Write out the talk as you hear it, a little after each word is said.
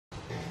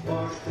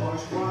Wash,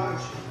 wash,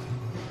 wash.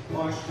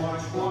 Wash,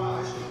 wash,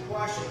 wash.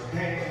 Wash your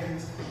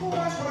hands.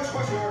 Wash, wash,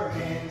 wash your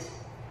hands.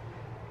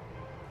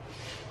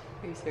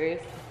 Are you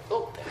serious?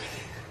 Oh.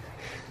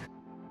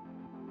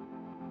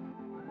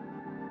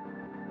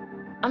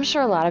 I'm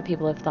sure a lot of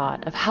people have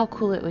thought of how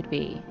cool it would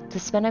be to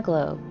spin a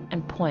globe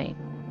and point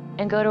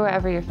and go to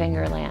wherever your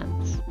finger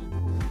lands.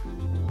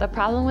 The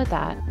problem with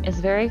that is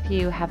very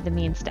few have the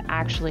means to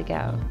actually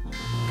go.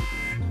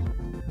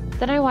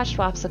 Then I watched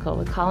Wapsicle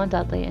with Colin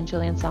Dudley and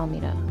Julian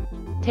Salamito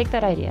take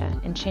that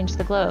idea and change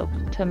the globe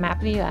to a map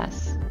of the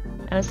US,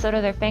 and instead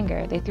of their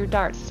finger, they threw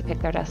darts to pick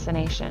their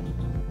destination.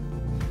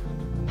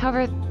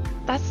 However,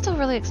 that's still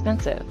really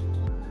expensive.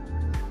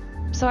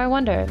 So I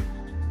wondered,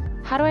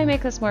 how do I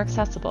make this more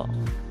accessible?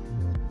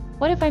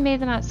 What if I made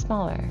the map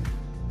smaller?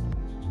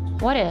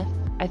 What if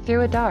I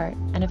threw a dart,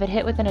 and if it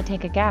hit within a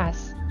tank of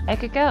gas, I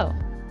could go?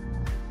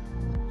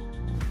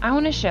 I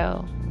want to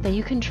show that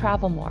you can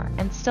travel more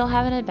and still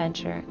have an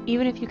adventure,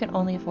 even if you can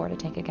only afford a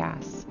tank of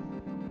gas.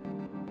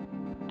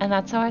 And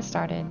that's how I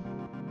started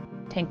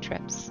Tank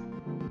Trips.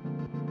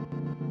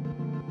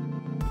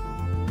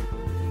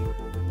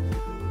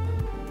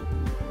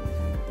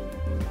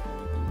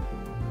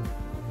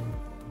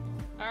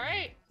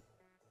 Alright.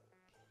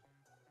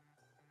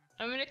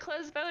 I'm going to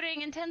close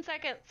voting in 10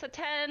 seconds. So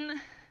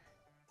 10,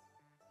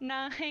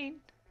 9,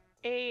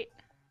 8,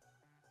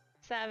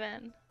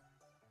 7,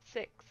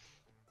 6,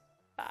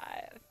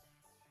 5,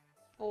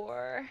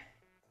 4,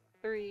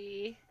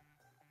 3,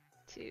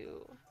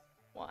 2,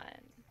 1.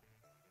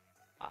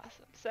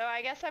 Awesome. So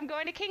I guess I'm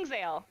going to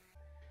Kinsale.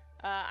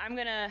 I'm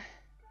gonna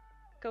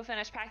go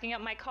finish packing up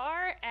my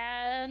car,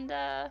 and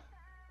I'll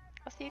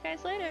see you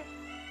guys later.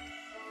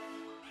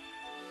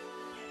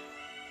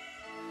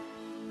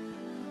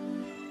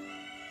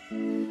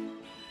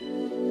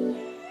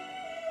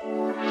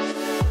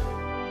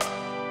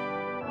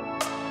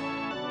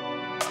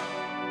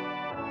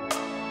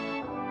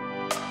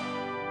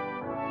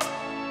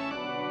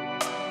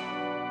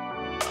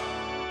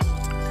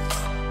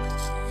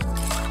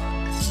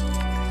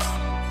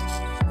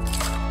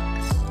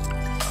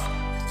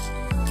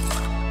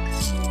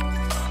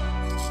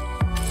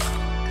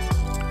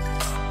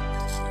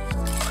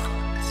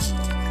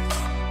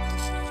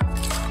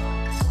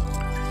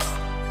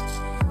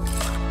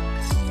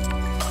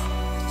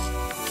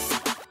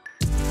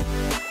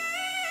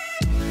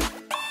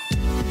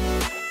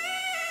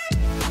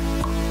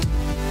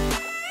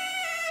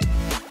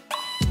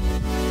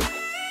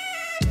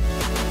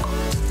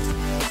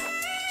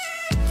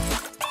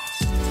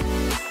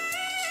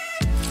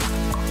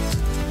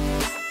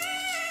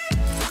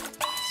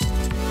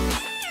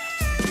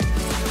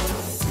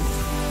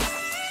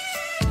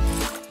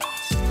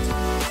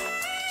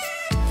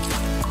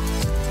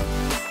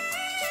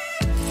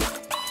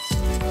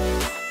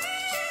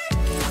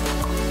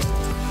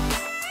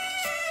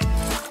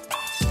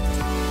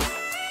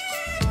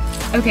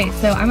 Okay,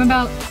 so I'm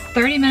about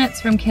 30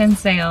 minutes from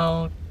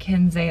Kinsale,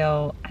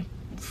 I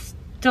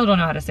still don't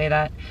know how to say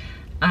that,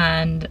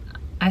 and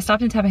I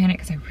stopped in Tappahannock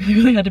because I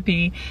really had to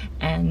pee,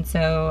 and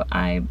so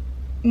I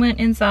went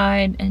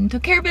inside and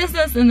took care of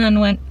business, and then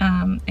went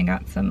and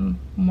got some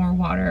more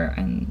water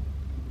and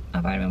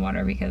a vitamin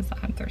water because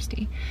I'm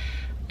thirsty.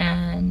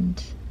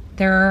 And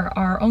there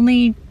are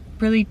only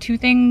really two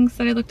things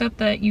that I looked up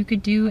that you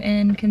could do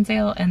in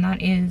Kinsale, and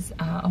that is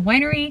a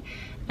winery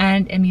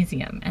and a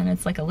museum. And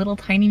it's like a little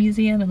tiny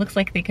museum. It looks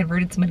like they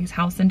converted somebody's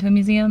house into a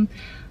museum.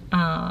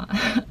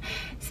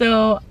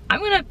 So I'm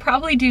gonna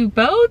probably do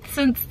both,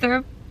 since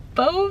they're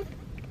both,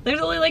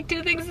 there's only like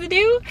two things to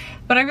do,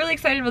 but I'm really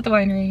excited about the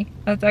winery.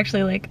 That's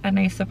actually like a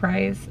nice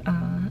surprise.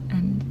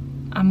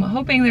 And I'm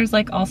hoping there's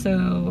like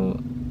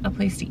also a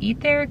place to eat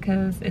there,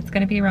 because it's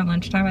gonna be around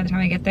lunchtime by the time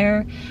I get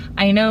there.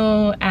 I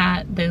know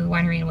at the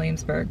winery in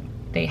Williamsburg,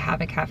 they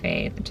have a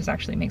cafe that just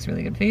actually makes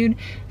really good food.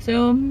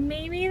 So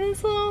maybe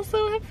this will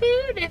also have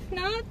food. If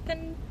not,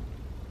 then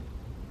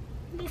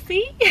we'll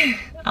see.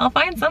 I'll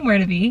find somewhere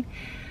to be.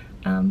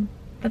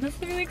 But this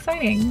is really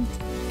exciting.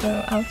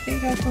 So I'll see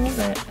you guys in a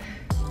little bit.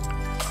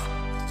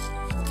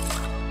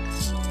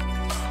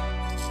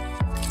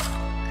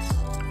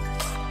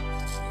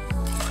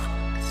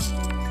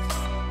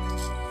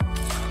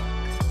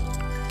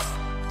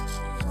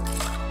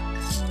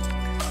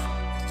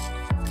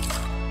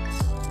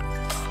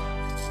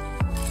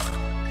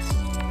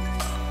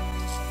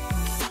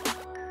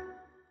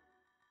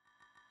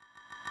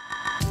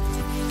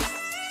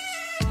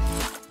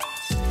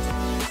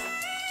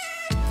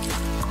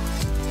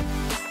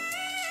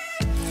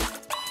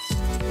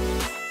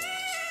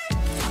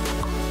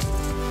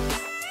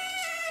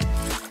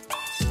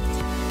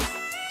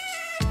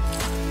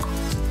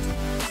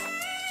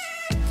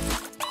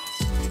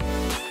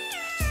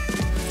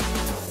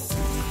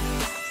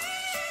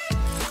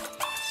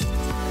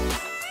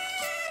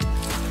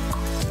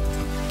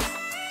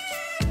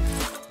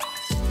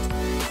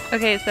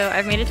 Okay, so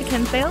I've made it to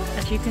Kinsale,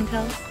 as you can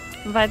tell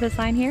by the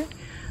sign here.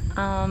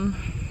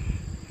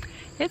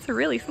 It's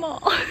really small.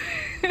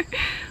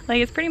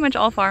 Like, it's pretty much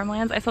all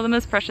farmlands. I saw the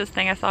most precious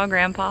thing. I saw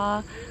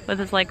Grandpa with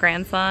his like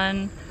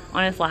grandson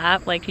on his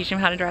lap, like teaching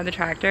him how to drive the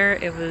tractor.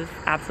 It was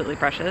absolutely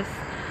precious.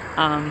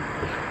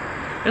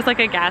 There's like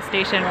a gas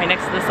station right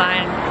next to the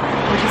sign,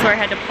 which is where I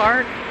had to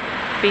park,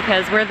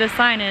 because where this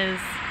sign is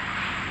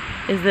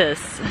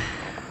this.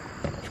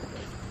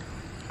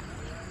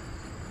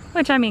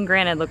 Which, I mean,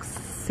 granted, looks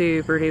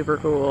super duper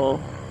cool.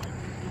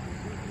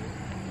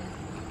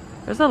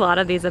 There's a lot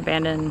of these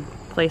abandoned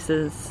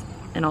places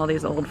and all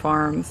these old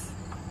farms,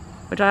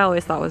 which I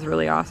always thought was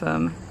really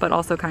awesome, but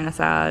also kind of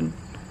sad,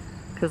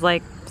 because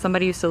like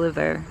somebody used to live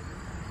there.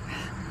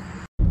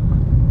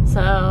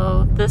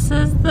 So this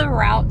is the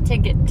route to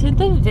get to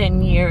the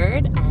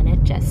vineyard, and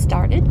it just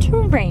started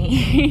to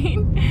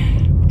rain,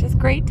 which is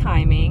great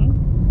timing.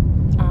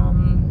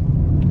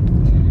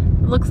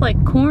 It looks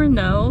like corn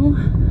though,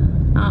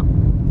 not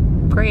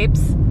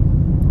grapes,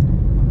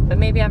 but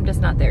maybe I'm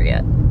just not there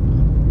yet.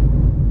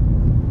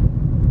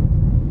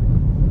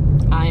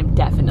 I am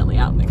definitely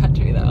out in the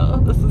country though.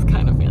 This is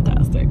kind of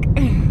fantastic.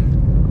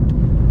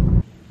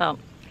 Well,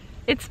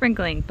 it's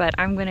sprinkling, but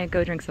I'm gonna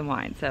go drink some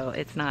wine, so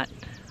it's not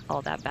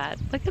all that bad.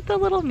 Look at the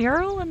little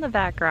mural in the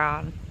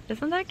background.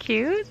 Isn't that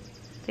cute?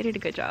 They did a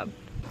good job.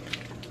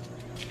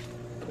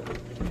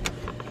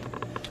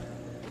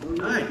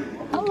 Hi.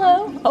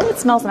 Hello. Oh, it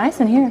smells nice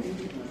in here.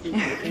 I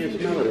can't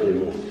smell it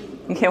anymore.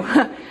 Okay,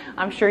 well,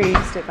 I'm sure you're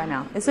used to it by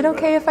now. Is it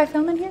okay if I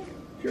film in here?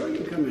 Sure, you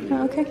can come in here.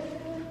 Oh, okay.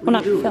 What Well, are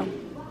not you doing? film.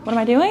 What am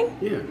I doing?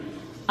 Yeah.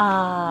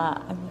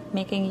 I'm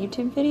making a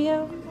YouTube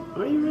video.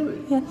 Are you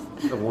really? Yes.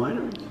 A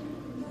winery?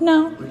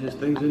 No. Or just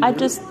things in I general?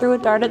 just threw a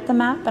dart at the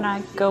map and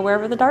I go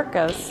wherever the dart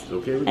goes.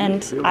 Okay with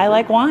And you. I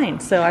like wine,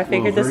 so I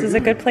figured Well, this very is a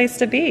good. good place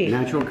to be.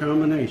 Natural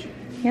combination.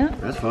 Yeah.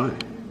 That's fine.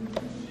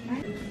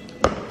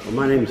 Well,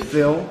 my name's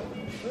Phil.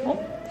 Oh,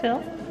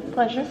 Phil,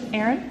 pleasure.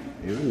 Aaron.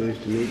 Yeah, nice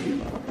to meet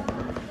you.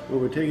 Well,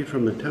 we're taking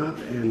from the top,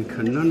 and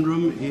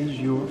Conundrum is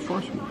your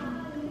first one.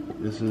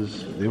 This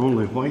is the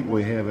only white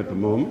we have at the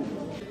moment.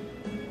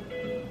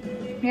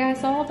 Yeah, I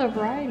saw all the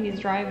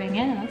varieties driving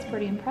in. That's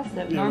pretty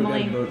impressive. Yeah,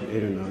 Normally, we got about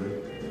 8 or 9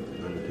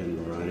 out of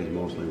 10 varieties,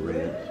 mostly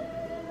reds.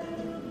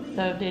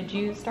 so did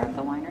you start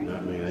the winery?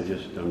 Not me,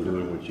 I'm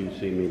doing what you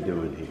see me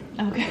doing here.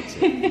 Okay.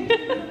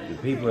 The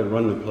people that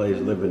run the place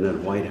live in that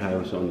white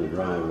house on the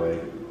driveway,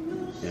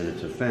 and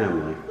it's a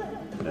family,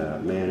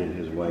 man and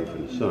his wife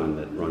and son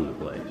that run the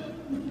place.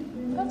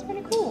 That's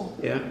pretty cool.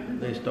 Yeah,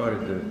 they started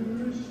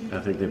to, I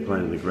think they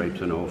planted the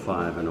grapes in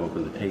 05 and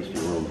opened the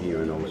tasting room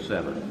here in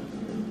 07.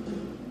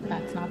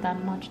 That's not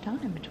that much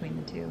time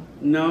between the two.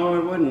 No,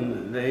 it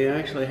wouldn't. They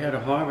actually had a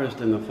harvest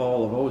in the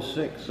fall of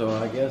 06, so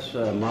I guess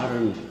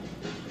modern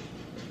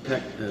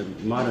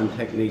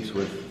techniques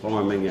with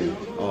farming and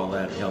all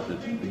that helped the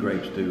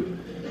grapes to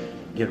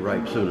get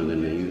ripe sooner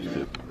than they used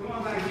to. Come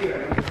on back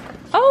here.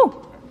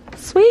 Oh,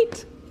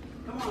 sweet.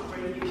 Come on,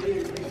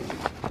 Freddie.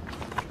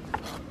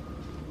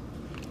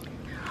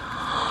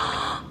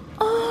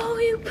 Oh,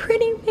 you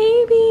pretty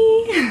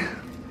baby.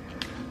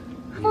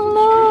 He's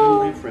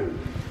Hello. extremely friendly.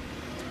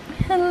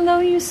 Hello,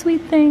 you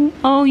sweet thing.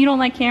 Oh, you don't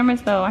like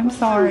cameras though. I'm How are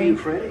sorry. you,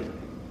 Freddie?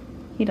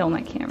 You don't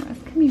like cameras.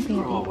 Come here, baby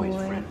You're always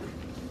boy. friendly.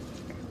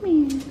 Come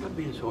here. Not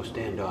being so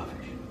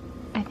standoffish.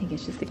 I think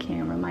it's just a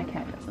camera. My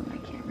cat doesn't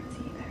like cameras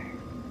either.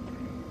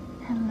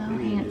 Hello,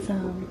 Maybe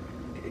handsome.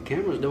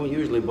 Cameras don't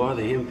usually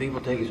bother him.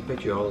 People take his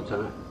picture all the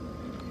time.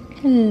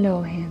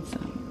 Hello,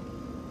 handsome.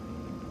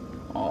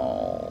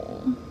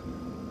 Oh.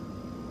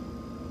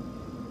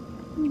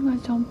 You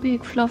got some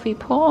big fluffy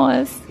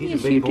paws. He's a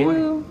Yes, big you boy.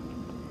 do.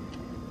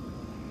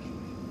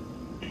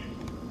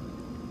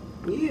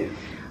 Yeah.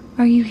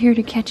 Are you here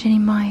to catch any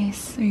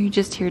mice? Or are you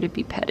just here to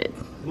be petted?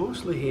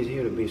 Mostly he's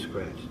here to be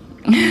scratched.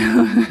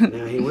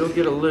 Now he will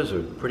get a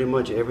lizard pretty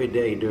much every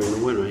day during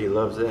the winter. He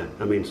loves that.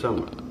 I mean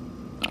summer.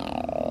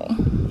 Oh.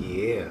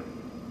 Yeah.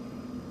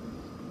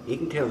 He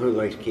can tell who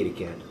likes kitty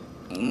cats.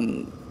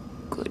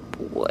 Good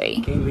boy.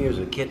 Came here as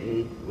a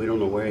kitten. We don't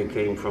know where he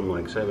came from,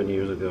 like 7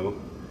 years ago.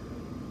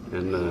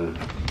 And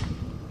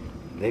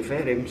they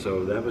fed him,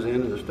 so that was the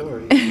end of the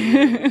story.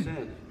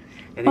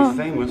 And he's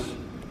famous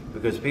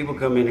because people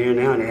come in here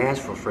now and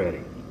ask for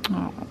Freddie.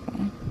 Oh,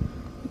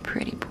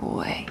 pretty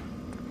boy.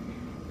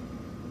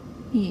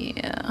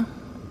 Yeah.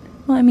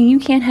 Well, I mean, you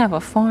can't have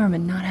a farm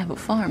and not have a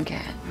farm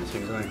cat. That's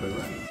exactly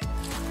right.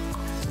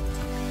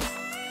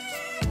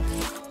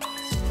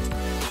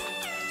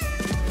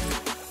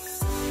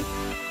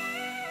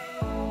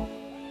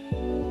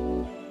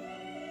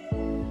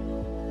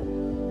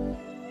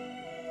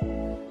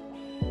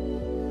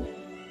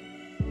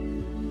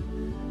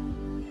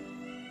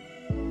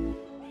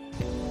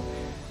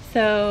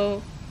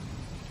 So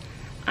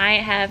I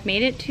have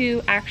made it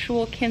to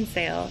actual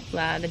Kinsale,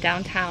 the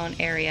downtown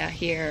area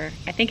here.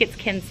 I think it's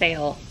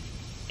Kinsale.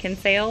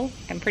 Kinsale?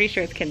 I'm pretty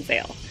sure it's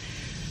Kinsale.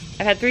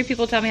 I've had 3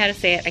 people tell me how to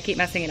say it. I keep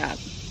messing it up.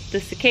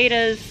 The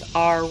cicadas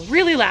are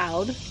really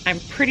loud. I'm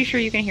pretty sure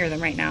you can hear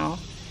them right now.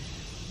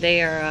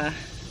 They are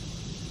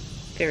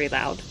very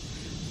loud.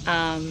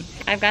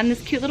 I've gotten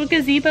this cute little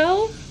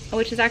gazebo,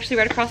 which is actually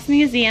right across from the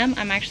museum.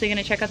 I'm actually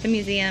gonna check out the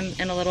museum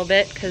in a little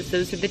bit because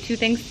those are the 2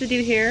 things to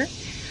do here.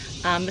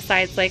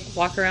 Besides like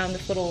walk around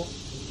this little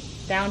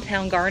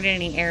downtown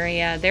gardening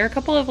area. There are a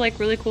couple of like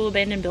really cool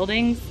abandoned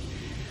buildings.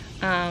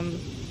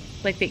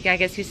 Like they, I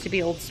guess, used to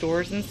be old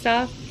stores and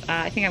stuff.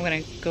 I think I'm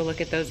gonna go look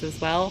at those as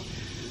well.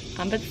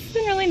 But it's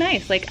been really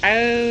nice. Like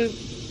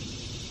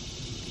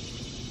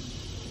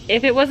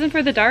if it wasn't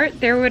for the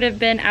dart, there would have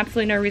been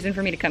absolutely no reason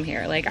for me to come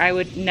here. Like I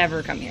would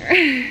never come here,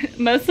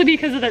 mostly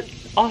because of that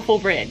awful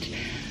bridge.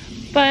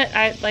 But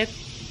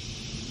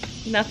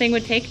nothing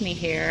would take me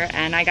here,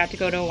 and I got to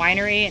go to a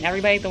winery, and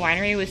everybody at the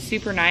winery was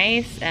super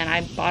nice, and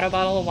I bought a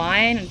bottle of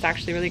wine, and it's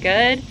actually really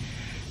good.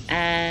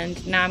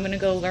 And now I'm gonna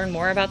go learn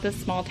more about this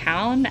small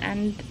town,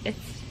 and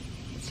it's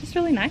just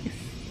really nice.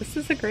 This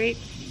is a great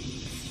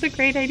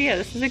idea.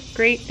 This is a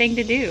great thing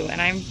to do,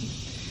 and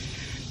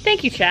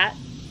thank you, chat.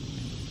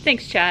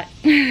 Thanks, chat.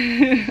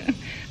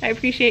 I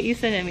appreciate you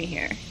sending me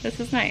here.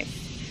 This is nice.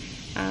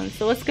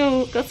 So let's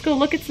go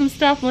look at some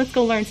stuff, and let's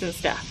go learn some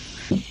stuff.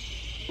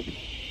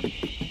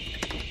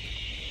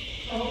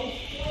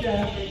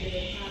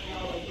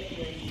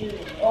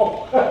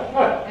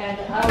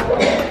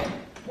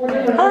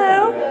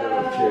 Hello.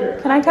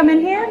 Can I come in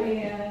here?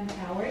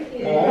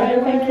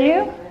 Thank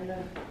you.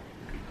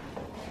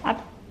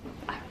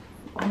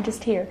 I'm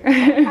just here.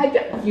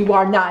 You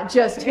are not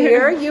just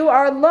here, you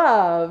are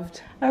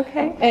loved.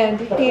 Okay. And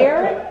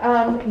here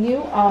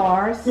you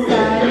are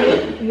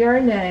signing your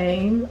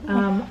name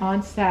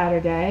on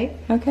Saturday.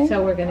 Okay.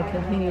 So we're going to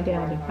continue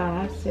down to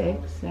 5,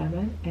 6,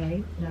 7,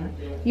 8, 9.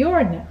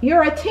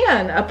 You're a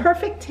 10, a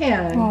perfect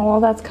 10. Oh,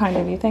 well, that's kind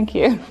of you. Thank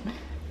you.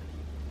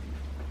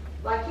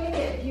 Well, I can't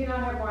get, do you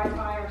not have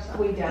Wi-Fi or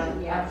something? We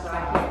don't, Yeah, so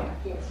I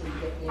can't seem to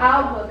get the.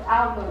 I'll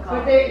look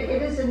But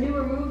it is a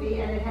newer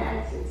movie, and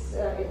it's,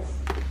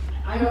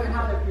 I don't know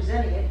how they're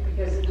presenting it,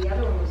 because the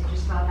other one was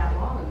just not that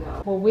long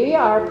ago. Well, we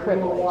are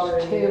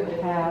privileged to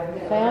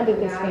have founded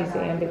this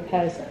museum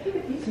because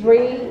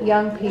 3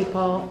 young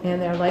people in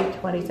their late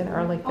 20s and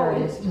early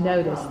 30s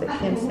noticed that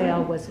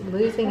Kinsale was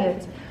losing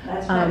its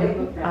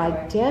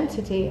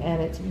identity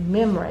and its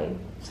memory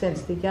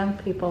since the young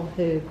people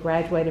who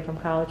graduated from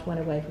college went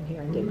away from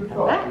here and didn't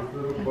come back,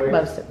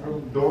 most of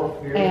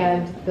them.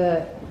 And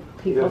the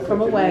people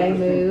from away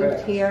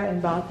moved here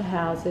and bought the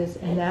houses,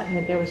 and that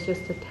meant there was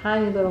just a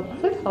tiny little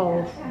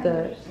foothold.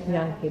 The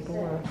young people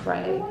were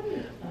afraid.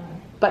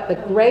 But the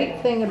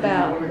great thing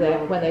about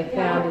when they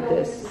founded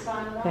this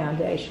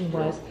foundation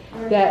was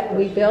that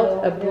we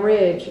built a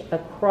bridge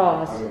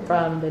across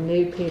from the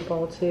new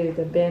people to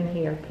the been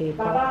here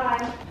people.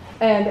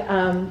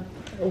 And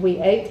we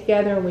ate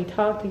together, and we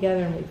talked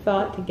together, and we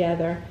thought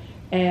together,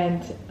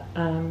 and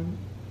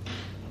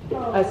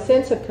a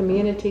sense of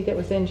community that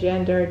was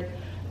engendered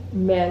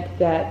meant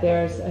that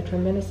there's a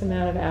tremendous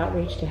amount of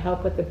outreach to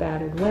help with the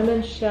battered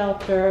women's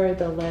shelter,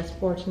 the less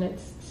fortunate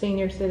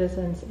senior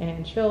citizens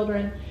and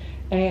children,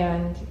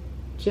 and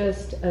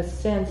just a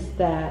sense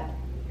that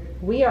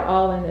we are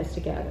all in this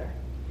together.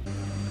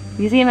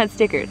 Museum had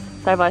stickers,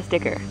 so I bought a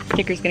sticker.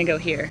 Sticker's gonna go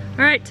here.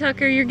 All right,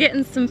 Tucker, you're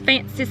getting some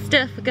fancy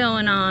stuff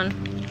going on.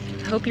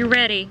 I hope you're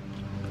ready.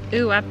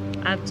 Ooh, I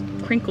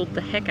crinkled the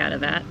heck out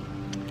of that.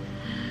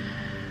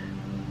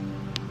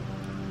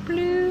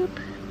 Bloop.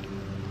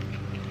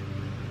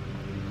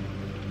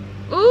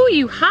 Ooh,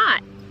 you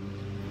hot.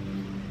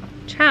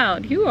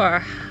 Child, you are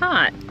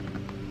hot.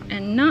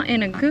 And not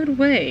in a good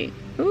way.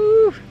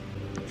 Ooh.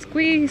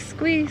 Squeeze,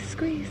 squeeze,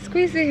 squeeze,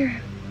 squeeze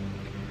there.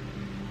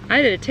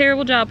 I did a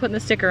terrible job putting the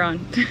sticker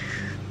on.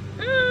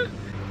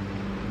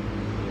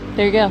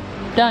 There you go.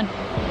 Done.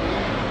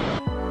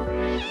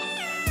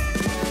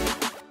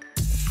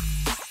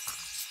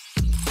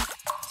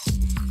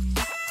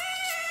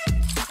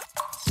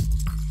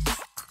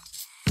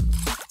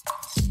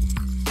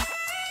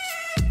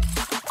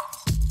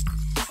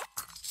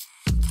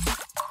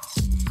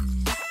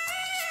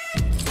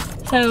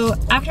 So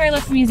after I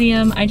left the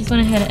museum, I just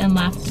went ahead and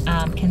left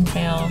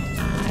Kinsale.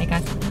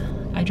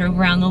 I drove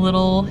around the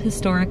little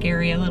historic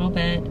area a little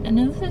bit, and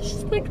it's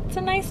just like, it's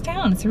a nice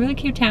town. It's a really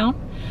cute town.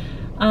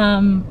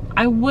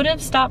 I would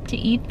have stopped to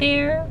eat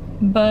there,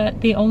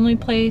 but the only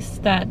place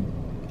that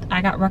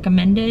I got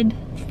recommended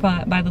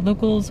by the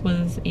locals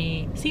was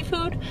a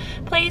seafood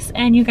place,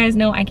 and you guys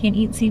know I can't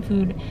eat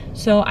seafood.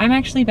 So I'm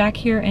actually back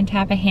here in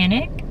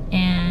Tappahannock,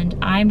 and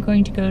I'm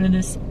going to go to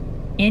this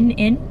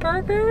In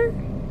Burger.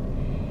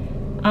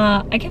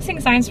 I kept seeing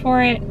signs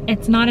for it.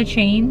 It's not a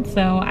chain,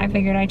 so I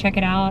figured I'd check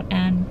it out,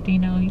 and you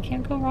know, you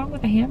can't go wrong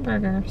with a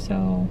hamburger,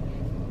 so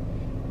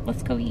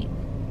let's go eat.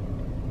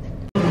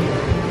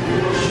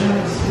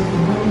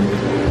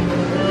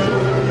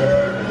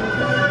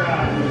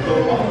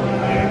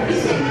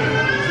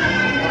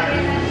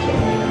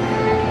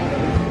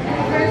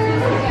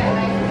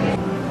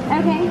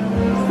 Okay,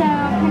 so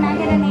can I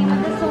get a name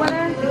of this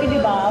order? You can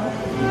do Bob.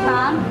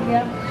 Bob?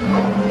 Yep.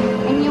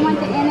 And you want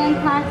the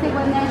NN Classic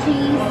with no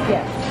cheese?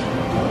 Yes.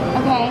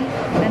 Okay.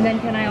 And then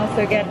can I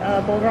also get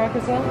a Bull Rock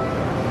as well?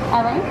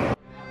 All right.